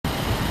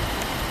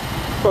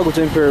Welcome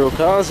to Imperial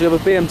Cars. We have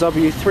a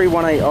BMW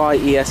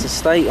 318i ES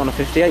Estate on a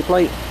 58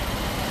 plate.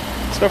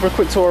 Let's go for a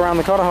quick tour around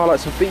the car to highlight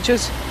some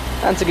features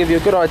and to give you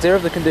a good idea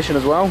of the condition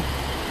as well.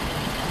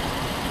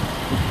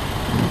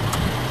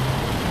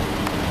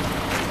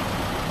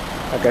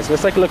 Okay, so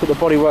let's take a look at the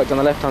bodywork on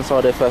the left hand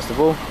side here first of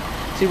all.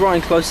 See right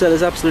in close there,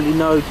 there's absolutely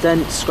no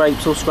dents,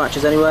 scrapes or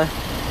scratches anywhere.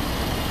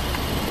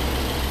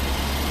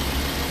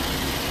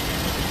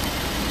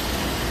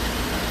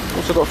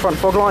 Also got front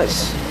fog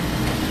lights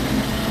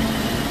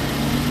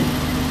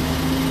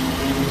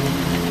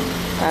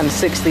and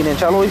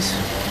 16-inch alloys.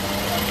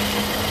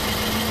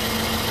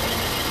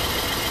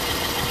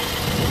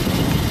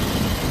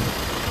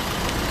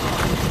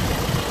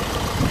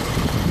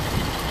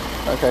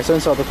 Okay, so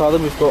inside the car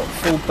then we've got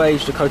full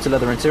beige Dakota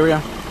leather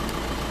interior.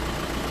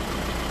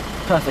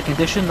 Perfect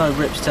condition, no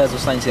rips, tears or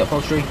stains to the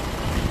upholstery.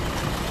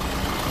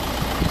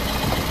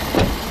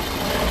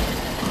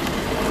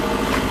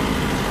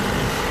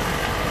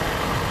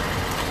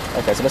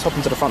 Okay, so let's hop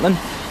into the front then.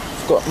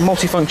 We've got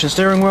multi-function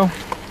steering wheel,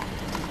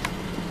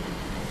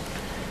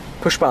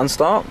 push button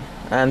start,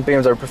 and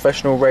BMW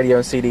professional radio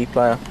and CD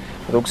player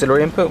with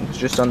auxiliary input, which is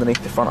just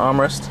underneath the front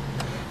armrest.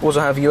 Also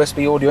have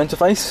USB audio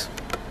interface,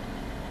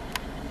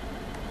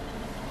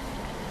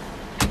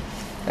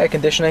 air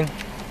conditioning,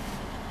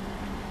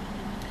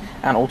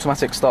 and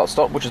automatic start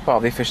stop, which is part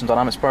of the Efficient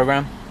Dynamics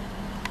program.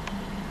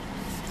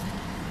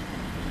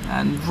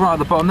 And right at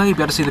the bottom there you'll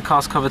be able to see the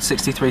car's covered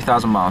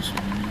 63,000 miles.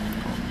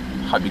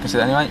 Hope you can see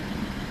that anyway.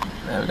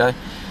 There we go.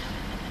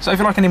 So if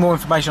you'd like any more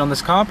information on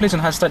this car, please don't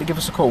hesitate to give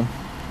us a call.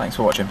 Thanks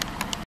for watching.